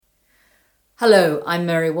Hello, I'm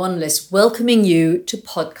Mary Wanless, welcoming you to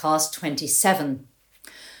podcast 27.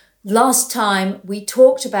 Last time we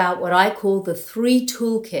talked about what I call the 3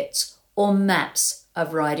 toolkits or maps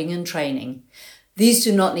of riding and training. These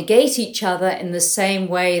do not negate each other in the same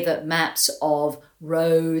way that maps of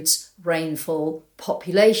roads, rainfall,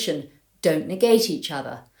 population don't negate each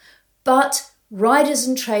other. But riders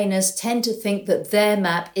and trainers tend to think that their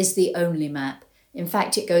map is the only map. In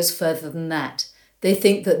fact, it goes further than that. They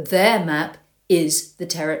think that their map is the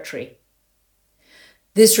territory.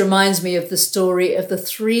 This reminds me of the story of the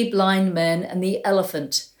 3 blind men and the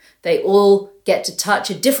elephant. They all get to touch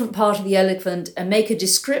a different part of the elephant and make a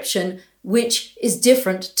description which is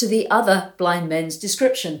different to the other blind men's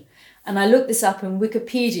description. And I looked this up in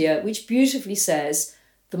Wikipedia, which beautifully says,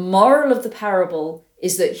 the moral of the parable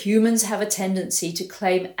is that humans have a tendency to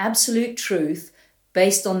claim absolute truth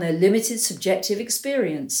based on their limited subjective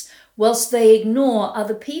experience, whilst they ignore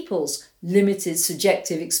other people's limited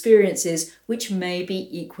subjective experiences, which may be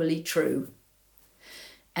equally true.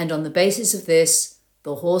 And on the basis of this,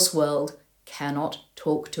 the horse world cannot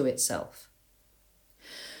talk to itself.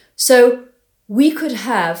 So we could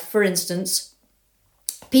have, for instance,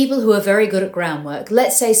 people who are very good at groundwork,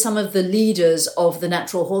 let's say some of the leaders of the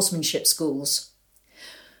natural horsemanship schools.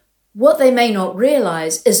 What they may not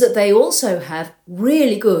realise is that they also have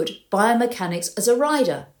really good biomechanics as a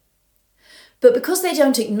rider. But because they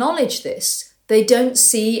don't acknowledge this, they don't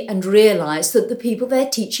see and realise that the people they're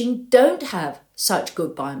teaching don't have such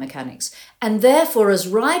good biomechanics, and therefore as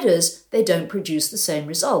riders, they don't produce the same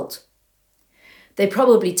result. They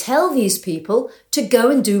probably tell these people to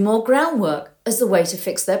go and do more groundwork as the way to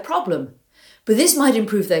fix their problem. But this might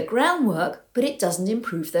improve their groundwork, but it doesn't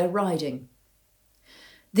improve their riding.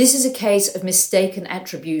 This is a case of mistaken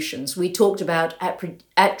attributions. We talked about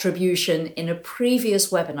attribution in a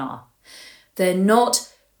previous webinar. They're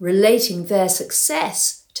not relating their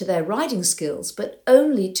success to their riding skills, but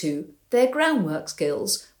only to their groundwork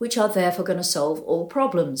skills, which are therefore going to solve all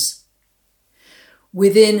problems.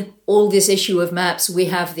 Within all this issue of maps, we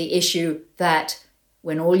have the issue that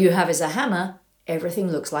when all you have is a hammer,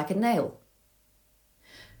 everything looks like a nail.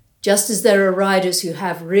 Just as there are riders who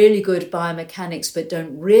have really good biomechanics but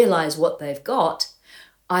don't realise what they've got,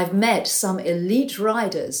 I've met some elite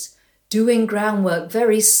riders doing groundwork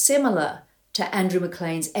very similar to Andrew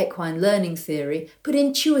McLean's equine learning theory, but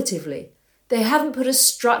intuitively. They haven't put a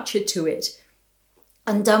structure to it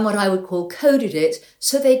and done what I would call coded it,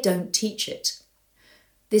 so they don't teach it.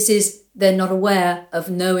 This is, they're not aware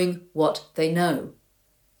of knowing what they know.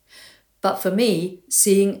 But for me,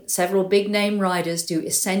 seeing several big name riders do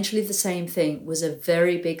essentially the same thing was a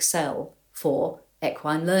very big sell for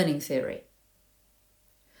equine learning theory.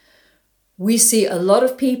 We see a lot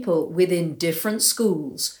of people within different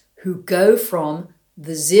schools who go from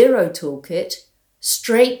the 0 toolkit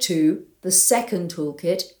straight to the 2nd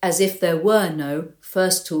toolkit as if there were no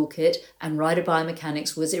 1st toolkit and rider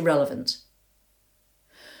biomechanics was irrelevant.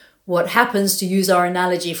 What happens, to use our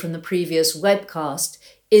analogy from the previous webcast,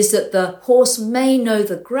 is that the horse may know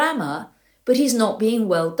the grammar, but he's not being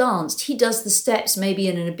well danced. He does the steps maybe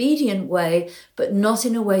in an obedient way, but not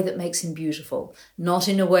in a way that makes him beautiful, not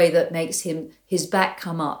in a way that makes his back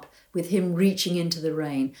come up, with him reaching into the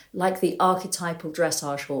rein, like the archetypal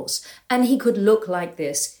dressage horse. And he could look like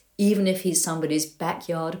this, even if he's somebody's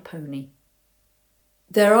backyard pony.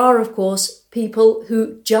 There are, of course, people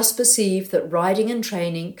who just perceive that riding and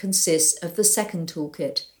training consists of the 2nd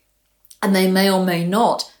toolkit. And they may or may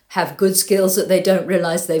not have good skills that they don't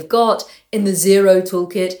realise they've got in the 0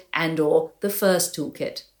 toolkit and or the 1st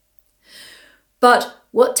toolkit. But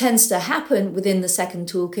what tends to happen within the 2nd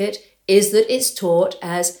toolkit is that it's taught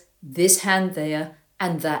as this hand there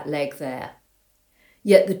and that leg there.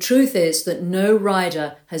 Yet the truth is that no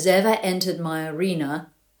rider has ever entered my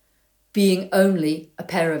arena being only a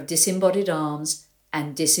pair of disembodied arms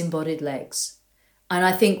and disembodied legs. And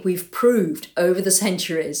I think we've proved over the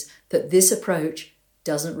centuries that this approach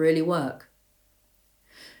doesn't really work.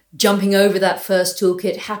 Jumping over that 1st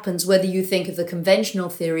toolkit happens whether you think of the conventional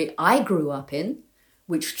theory I grew up in,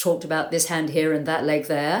 which talked about this hand here and that leg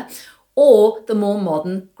there, or the more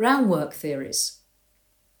modern groundwork theories.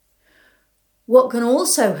 What can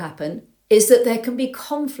also happen is that there can be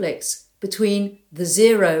conflicts between the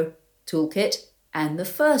 0 toolkit and the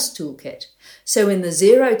 1st toolkit. So in the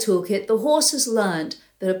 0 toolkit, the horse has learned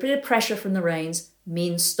that a bit of pressure from the reins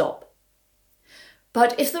means stop.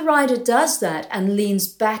 But if the rider does that and leans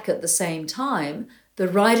back at the same time, the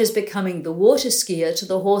rider's becoming the water skier to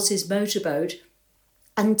the horse's motorboat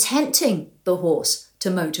and tempting the horse to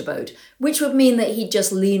motorboat, which would mean that he'd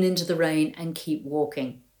just lean into the rein and keep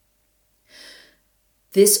walking.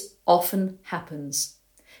 This often happens.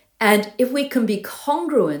 And if we can be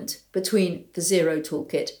congruent between the zero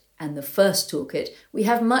toolkit and the first toolkit, we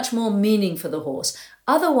have much more meaning for the horse.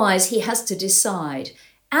 Otherwise, he has to decide,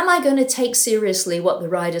 am I going to take seriously what the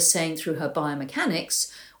rider's saying through her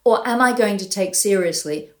biomechanics, or am I going to take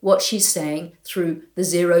seriously what she's saying through the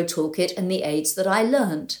zero toolkit and the aids that I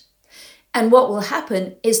learned? And what will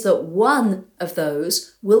happen is that one of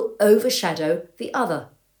those will overshadow the other.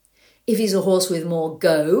 If he's a horse with more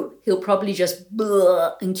go, he'll probably just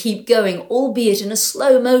blah and keep going, albeit in a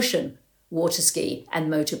slow motion, water ski and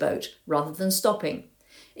motorboat, rather than stopping.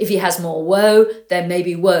 If he has more woe, then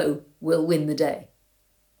maybe woe will win the day.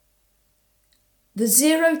 The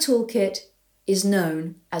zero toolkit is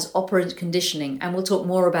known as operant conditioning, and we'll talk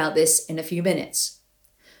more about this in a few minutes.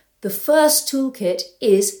 The first toolkit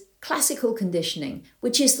is classical conditioning,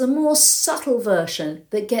 which is the more subtle version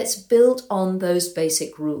that gets built on those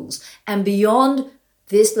basic rules. And beyond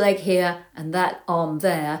this leg here and that arm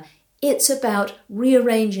there, it's about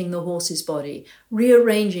rearranging the horse's body,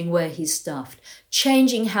 rearranging where he's stuffed,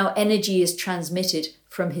 changing how energy is transmitted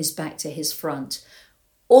from his back to his front,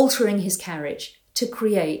 altering his carriage to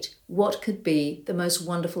create what could be the most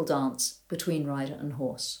wonderful dance between rider and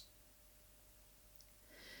horse.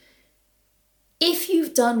 If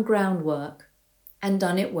you've done groundwork and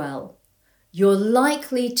done it well, you're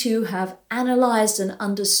likely to have analysed and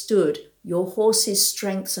understood your horse's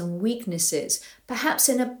strengths and weaknesses, perhaps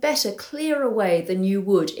in a better, clearer way than you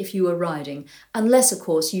would if you were riding, unless, of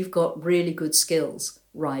course, you've got really good skills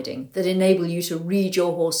riding that enable you to read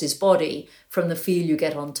your horse's body from the feel you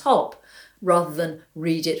get on top, rather than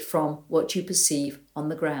read it from what you perceive on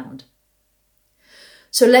the ground.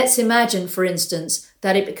 So let's imagine, for instance,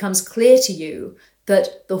 that it becomes clear to you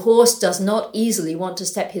that the horse does not easily want to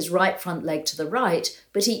step his right front leg to the right,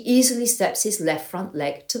 but he easily steps his left front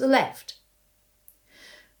leg to the left.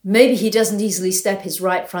 Maybe he doesn't easily step his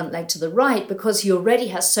right front leg to the right because he already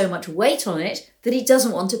has so much weight on it that he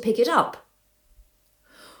doesn't want to pick it up.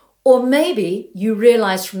 Or maybe you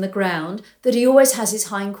realise from the ground that he always has his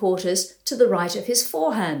hindquarters to the right of his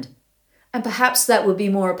forehand. And perhaps that would be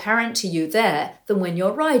more apparent to you there than when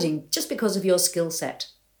you're riding, just because of your skill set.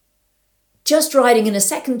 Just riding in a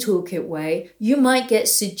second toolkit way, you might get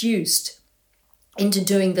seduced into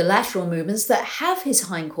doing the lateral movements that have his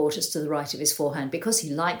hindquarters to the right of his forehand because he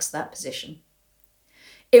likes that position.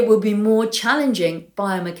 It will be more challenging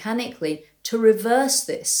biomechanically to reverse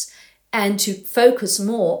this and to focus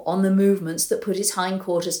more on the movements that put his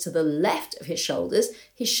hindquarters to the left of his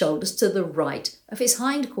shoulders to the right of his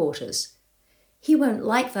hindquarters. He won't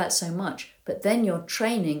like that so much, but then you're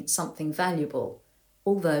training something valuable,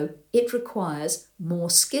 although it requires more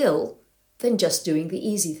skill than just doing the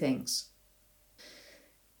easy things.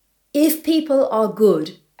 If people are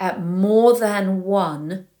good at more than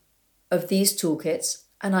one of these toolkits,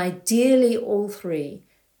 and ideally all three,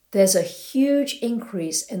 there's a huge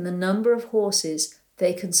increase in the number of horses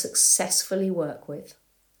they can successfully work with.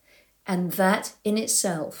 And that in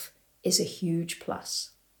itself is a huge plus.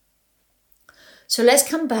 So let's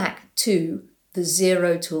come back to the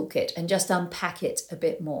zero toolkit and just unpack it a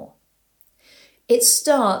bit more. It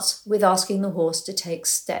starts with asking the horse to take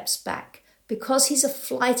steps back. Because he's a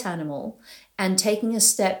flight animal and taking a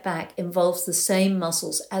step back involves the same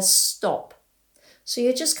muscles as stop. So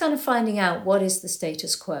you're just kind of finding out what is the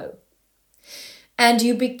status quo. And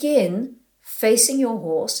you begin facing your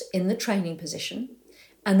horse in the training position.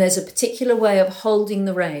 And there's a particular way of holding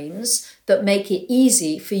the reins that make it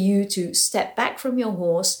easy for you to step back from your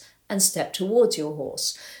horse and step towards your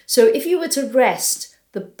horse. So if you were to rest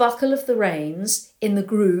the buckle of the reins in the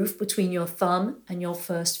groove between your thumb and your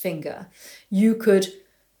first finger, you could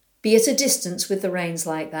be at a distance with the reins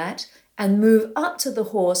like that and move up to the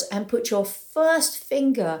horse and put your first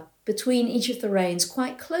finger between each of the reins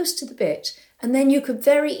quite close to the bit. And then you could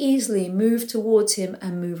very easily move towards him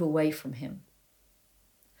and move away from him.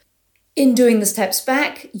 In doing the steps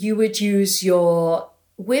back, you would use your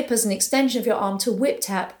whip as an extension of your arm to whip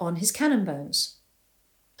tap on his cannon bones.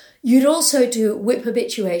 You'd also do whip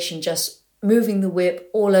habituation, just moving the whip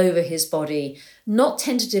all over his body, not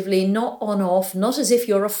tentatively, not on off, not as if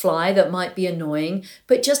you're a fly that might be annoying,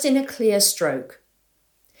 but just in a clear stroke.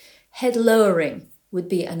 Head lowering would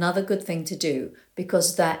be another good thing to do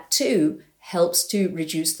because that too helps to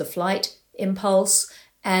reduce the flight impulse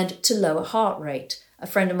and to lower heart rate. A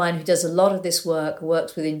friend of mine who does a lot of this work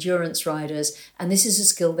works with endurance riders, and this is a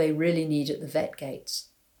skill they really need at the vet gates.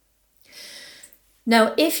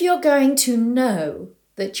 Now, if you're going to know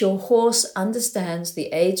that your horse understands the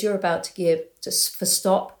aids you're about to give for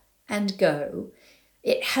stop and go,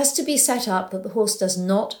 it has to be set up that the horse does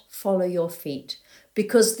not follow your feet.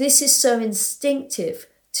 because this is so instinctive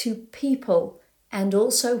to people and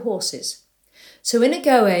also horses. So in a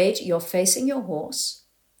go age, you're facing your horse.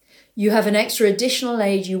 You have an extra additional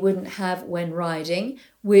aid you wouldn't have when riding,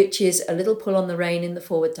 which is a little pull on the rein in the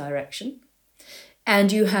forward direction.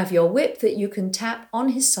 And you have your whip that you can tap on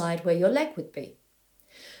his side where your leg would be.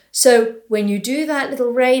 So when you do that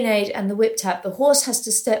little rein aid and the whip tap, the horse has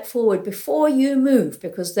to step forward before you move,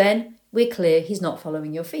 because then we're clear he's not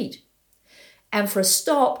following your feet. And for a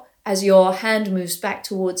stop, as your hand moves back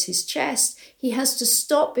towards his chest, he has to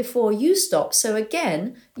stop before you stop. So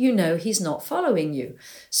again, you know he's not following you.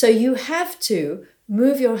 So you have to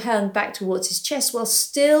move your hand back towards his chest while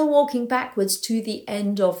still walking backwards to the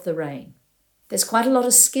end of the rein. There's quite a lot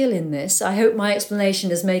of skill in this. I hope my explanation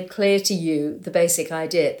has made clear to you the basic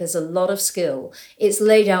idea. There's a lot of skill. It's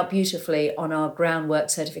laid out beautifully on our groundwork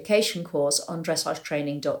certification course on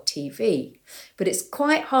dressagetraining.tv. But it's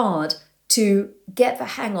quite hard to get the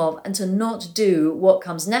hang of and to not do what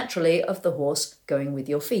comes naturally of the horse going with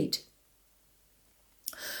your feet.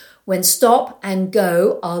 When stop and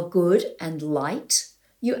go are good and light,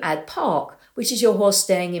 you add park, which is your horse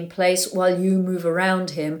staying in place while you move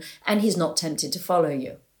around him and he's not tempted to follow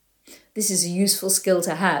you. This is a useful skill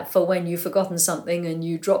to have for when you've forgotten something and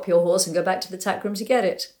you drop your horse and go back to the tack room to get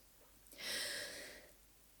it.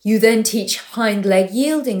 You then teach hind leg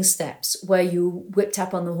yielding steps, where you whip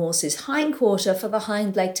tap on the horse's hind quarter for the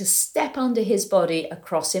hind leg to step under his body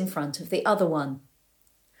across in front of the other one.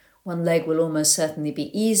 One leg will almost certainly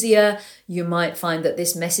be easier. You might find that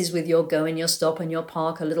this messes with your go and your stop and your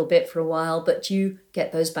park a little bit for a while, but you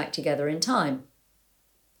get those back together in time.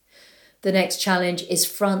 The next challenge is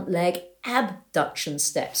front leg abduction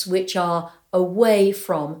steps, which are away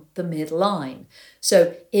from the midline.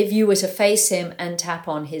 So if you were to face him and tap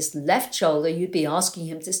on his left shoulder, you'd be asking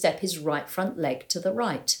him to step his right front leg to the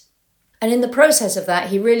right. And in the process of that,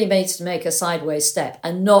 he really needs to make a sideways step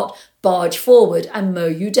and not barge forward and mow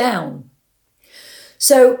you down.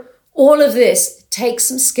 So all of this takes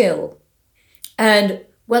some skill. And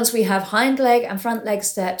once we have hind leg and front leg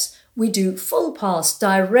steps, we do full pass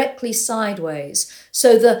directly sideways.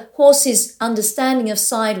 So the horse's understanding of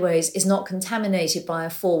sideways is not contaminated by a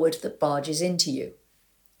forward that barges into you.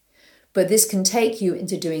 But this can take you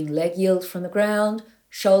into doing leg yield from the ground,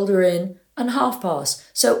 shoulder in, and half pass.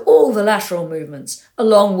 So all the lateral movements,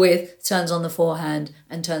 along with turns on the forehand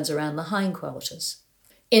and turns around the hindquarters.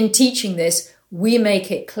 In teaching this, we make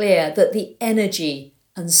it clear that the energy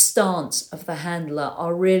and stance of the handler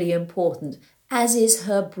are really important, as is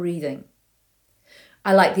her breathing.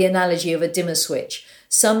 I like the analogy of a dimmer switch.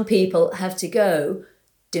 Some people have to go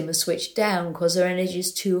dimmer switch down because their energy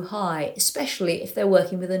is too high, especially if they're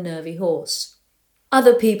working with a nervy horse.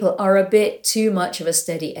 Other people are a bit too much of a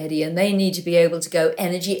steady eddy and they need to be able to go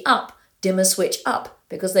energy up, dimmer switch up,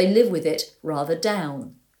 because they live with it rather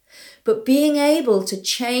down. But being able to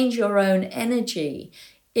change your own energy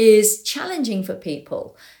is challenging for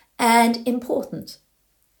people and important.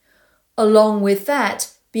 Along with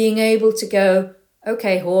that, being able to go,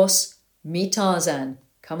 okay, horse, me Tarzan,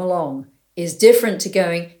 come along, is different to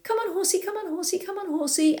going, come on, horsey, come on, horsey, come on,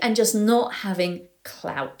 horsey, and just not having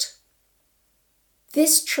clout.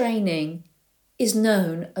 This training is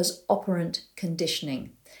known as operant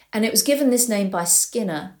conditioning, and it was given this name by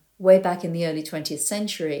Skinner way back in the early 20th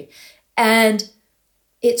century. And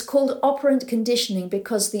it's called operant conditioning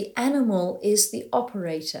because the animal is the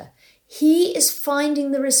operator. He is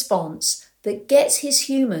finding the response that gets his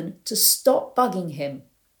human to stop bugging him.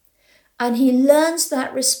 And he learns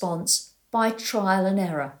that response by trial and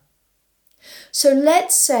error. So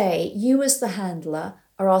let's say you as the handler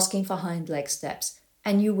are asking for hind leg steps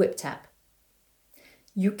and you whip tap.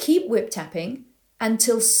 You keep whip tapping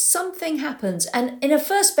until something happens. And in a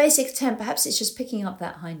first basic attempt, perhaps it's just picking up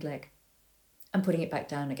that hind leg and putting it back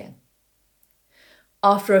down again.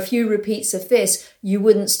 After a few repeats of this, you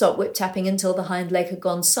wouldn't stop whip tapping until the hind leg had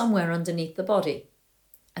gone somewhere underneath the body.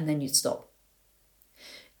 And then you'd stop.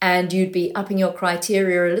 And you'd be upping your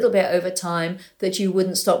criteria a little bit over time that you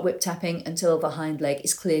wouldn't stop whip tapping until the hind leg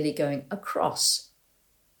is clearly going across.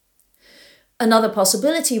 Another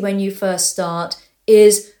possibility when you first start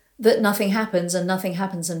is that nothing happens and nothing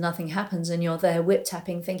happens and nothing happens and you're there whip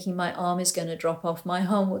tapping thinking my arm is going to drop off, my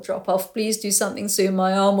arm will drop off, please do something soon,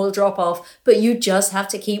 my arm will drop off. But you just have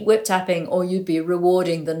to keep whip tapping or you'd be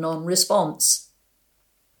rewarding the non-response.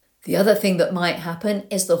 The other thing that might happen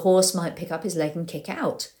is the horse might pick up his leg and kick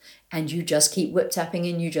out. And you just keep whip tapping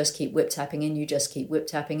and you just keep whip tapping and you just keep whip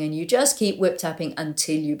tapping and you just keep whip tapping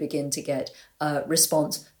until you begin to get a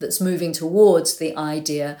response that's moving towards the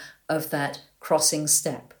idea of that crossing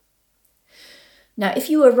step. Now, if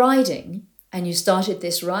you were riding and you started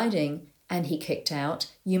this riding and he kicked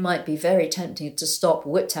out, you might be very tempted to stop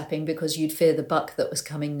whip tapping because you'd fear the buck that was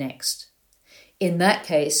coming next. In that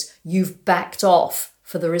case, you've backed off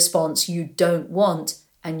for the response you don't want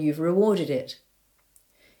and you've rewarded it.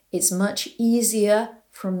 It's much easier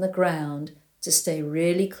from the ground to stay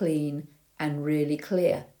really clean and really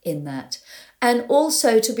clear in that. And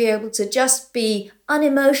also to be able to just be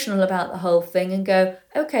unemotional about the whole thing and go,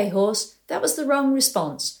 okay, horse, that was the wrong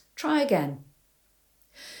response. Try again.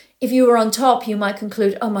 If you were on top, you might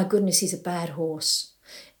conclude, oh my goodness, he's a bad horse.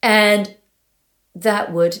 And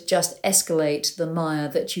that would just escalate the mire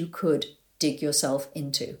that you could dig yourself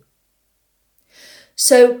into.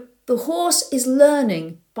 So the horse is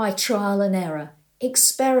learning by trial and error,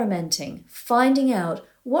 experimenting, finding out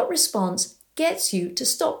what response gets you to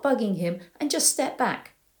stop bugging him and just step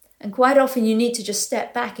back. And quite often you need to just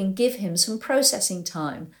step back and give him some processing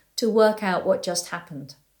time to work out what just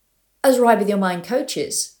happened. As Ride With Your Mind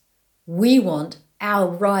coaches, we want our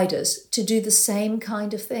riders to do the same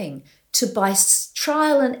kind of thing, to by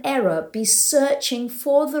trial and error be searching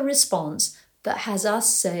for the response that has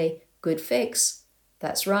us say, good fix,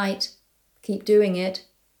 that's right, keep doing it,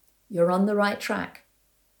 you're on the right track.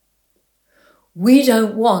 We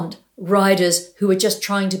don't want riders who are just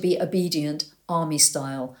trying to be obedient, army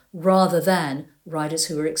style, rather than riders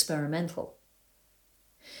who are experimental.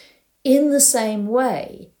 In the same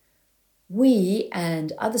way, we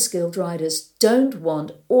and other skilled riders don't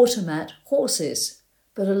want automat horses,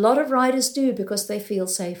 but a lot of riders do because they feel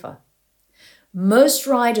safer. Most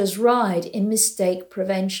riders ride in mistake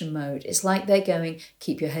prevention mode. It's like they're going,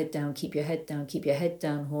 keep your head down, keep your head down, keep your head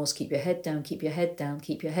down, horse, keep your head down, keep your head down,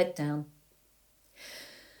 keep your head down.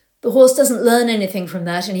 The horse doesn't learn anything from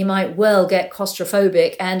that and he might well get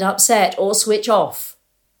claustrophobic and upset or switch off.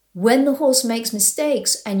 When the horse makes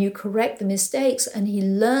mistakes and you correct the mistakes and he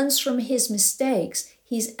learns from his mistakes,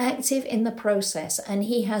 he's active in the process and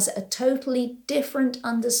he has a totally different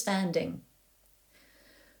understanding.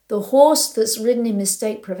 The horse that's ridden in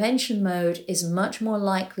mistake prevention mode is much more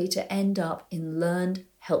likely to end up in learned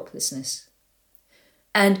helplessness.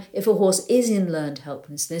 And if a horse is in learned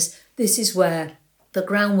helplessness, this is where the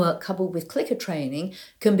groundwork coupled with clicker training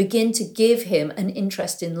can begin to give him an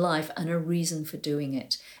interest in life and a reason for doing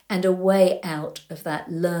it, and a way out of that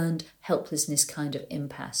learned helplessness kind of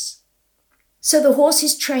impasse. So the horse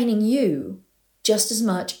is training you just as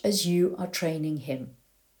much as you are training him.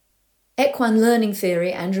 Equine learning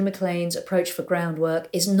theory, Andrew McLean's approach for groundwork,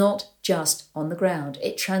 is not just on the ground.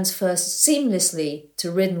 It transfers seamlessly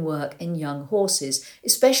to ridden work in young horses,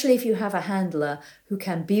 especially if you have a handler who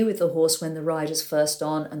can be with the horse when the rider's first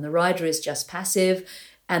on and the rider is just passive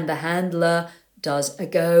and the handler does a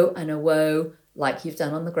go and a whoa like you've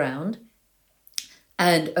done on the ground.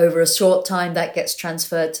 And over a short time that gets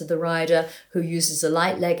transferred to the rider who uses a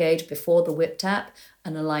light leg aid before the whip tap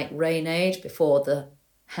and a light rein aid before the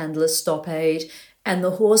handler's stop aid, and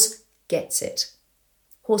the horse gets it.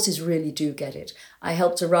 Horses really do get it. I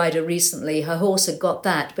helped a rider recently. Her horse had got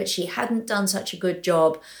that, but she hadn't done such a good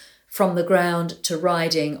job from the ground to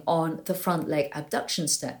riding on the front leg abduction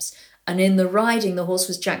steps. And in the riding, the horse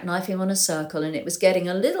was jackknifing on a circle and it was getting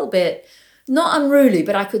a little bit, not unruly,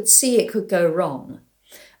 but I could see it could go wrong.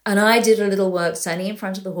 And I did a little work standing in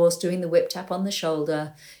front of the horse doing the whip tap on the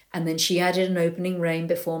shoulder, and then she added an opening rein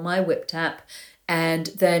before my whip tap. And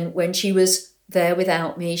then when she was there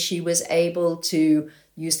without me, she was able to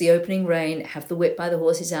use the opening rein, have the whip by the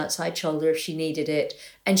horse's outside shoulder if she needed it.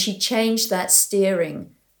 And she changed that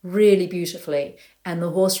steering really beautifully. And the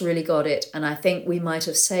horse really got it. And I think we might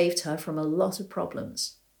have saved her from a lot of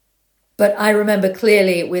problems. But I remember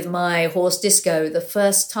clearly with my horse Disco, the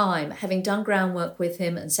first time, having done groundwork with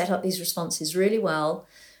him and set up these responses really well,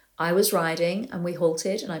 I was riding and we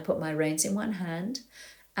halted and I put my reins in one hand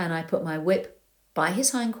and I put my whip by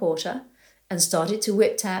his hind quarter and started to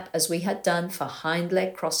whip tap as we had done for hind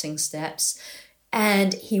leg crossing steps,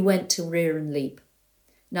 and he went to rear and leap.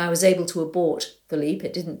 Now I was able to abort the leap.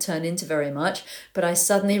 It didn't turn into very much, but I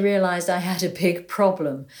suddenly realized I had a big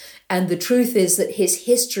problem. And the truth is that his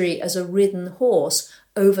history as a ridden horse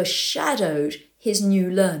overshadowed his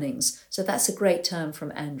new learnings. So that's a great term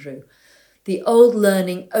from Andrew. The old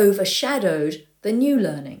learning overshadowed the new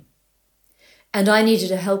learning. And I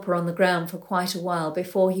needed a helper on the ground for quite a while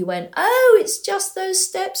before he went, oh, it's just those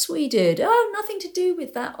steps we did. Oh, nothing to do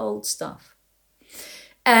with that old stuff.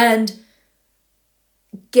 And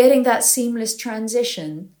getting that seamless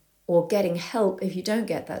transition, or getting help if you don't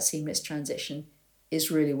get that seamless transition, is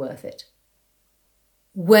really worth it.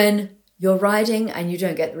 When you're riding and you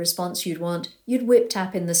don't get the response you'd want, you'd whip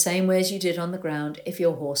tap in the same way as you did on the ground if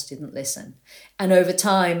your horse didn't listen. And over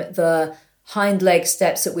time, the hind leg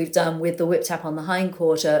steps that we've done with the whip tap on the hind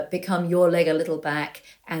quarter become your leg a little back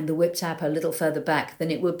and the whip tap a little further back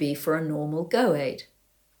than it would be for a normal go aid.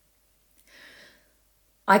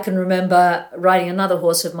 I can remember riding another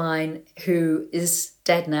horse of mine who is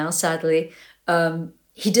dead now, sadly.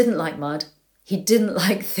 He didn't like mud. He didn't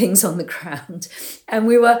like things on the ground. And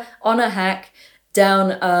we were on a hack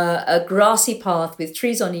down a grassy path with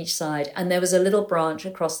trees on each side, and there was a little branch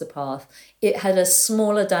across the path. It had a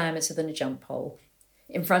smaller diameter than a jump pole.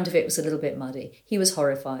 In front of it was a little bit muddy. He was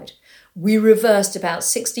horrified. We reversed about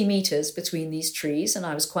 60 meters between these trees, and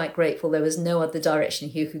I was quite grateful there was no other direction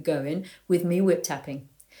he could go in with me whip tapping.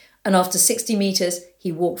 And after 60 meters,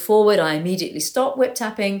 he walked forward. I immediately stopped whip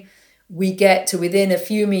tapping. We get to within a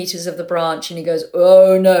few meters of the branch and he goes,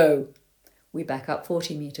 "Oh no." We back up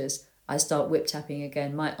 40 meters. I start whip tapping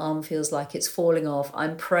again. My arm feels like it's falling off.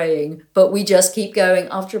 I'm praying, but we just keep going.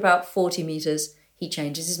 After about 40 meters, he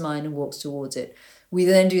changes his mind and walks towards it. We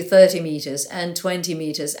then do 30 meters and 20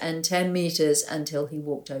 meters and 10 meters until he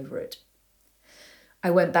walked over it.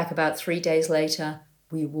 I went back about 3 days later.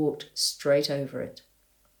 We walked straight over it.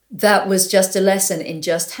 That was just a lesson in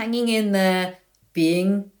just hanging in there,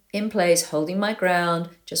 being in place, holding my ground,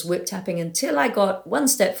 just whip tapping until I got one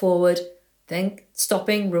step forward, then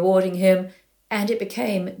stopping, rewarding him, and it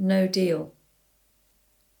became no deal.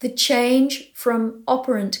 The change from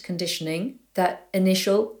operant conditioning, that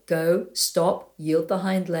initial go, stop, yield the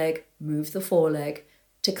hind leg, move the foreleg,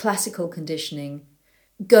 to classical conditioning,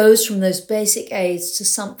 goes from those basic aids to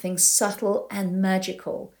something subtle and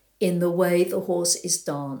magical in the way the horse is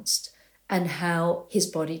danced and how his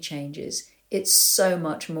body changes. It's so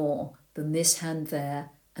much more than this hand there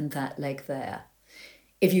and that leg there.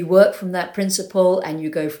 If you work from that principle and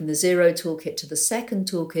you go from the zero toolkit to the second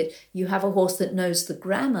toolkit, you have a horse that knows the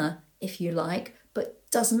grammar, if you like, but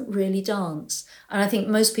doesn't really dance. And I think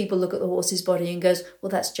most people look at the horse's body and goes,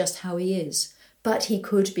 well, that's just how he is. But he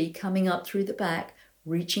could be coming up through the back,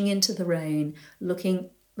 reaching into the rein,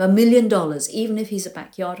 looking $1 million, even if he's a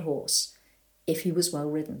backyard horse, if he was well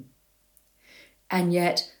ridden. And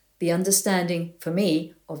yet, the understanding for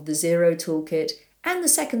me of the zero toolkit and the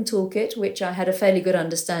second toolkit, which I had a fairly good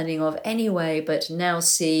understanding of anyway, but now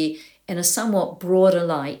see in a somewhat broader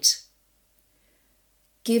light,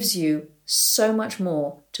 gives you so much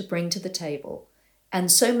more to bring to the table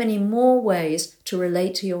and so many more ways to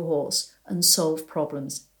relate to your horse and solve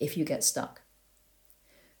problems if you get stuck.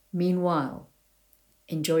 Meanwhile,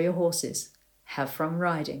 enjoy your horses, have fun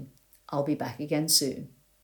riding. I'll be back again soon.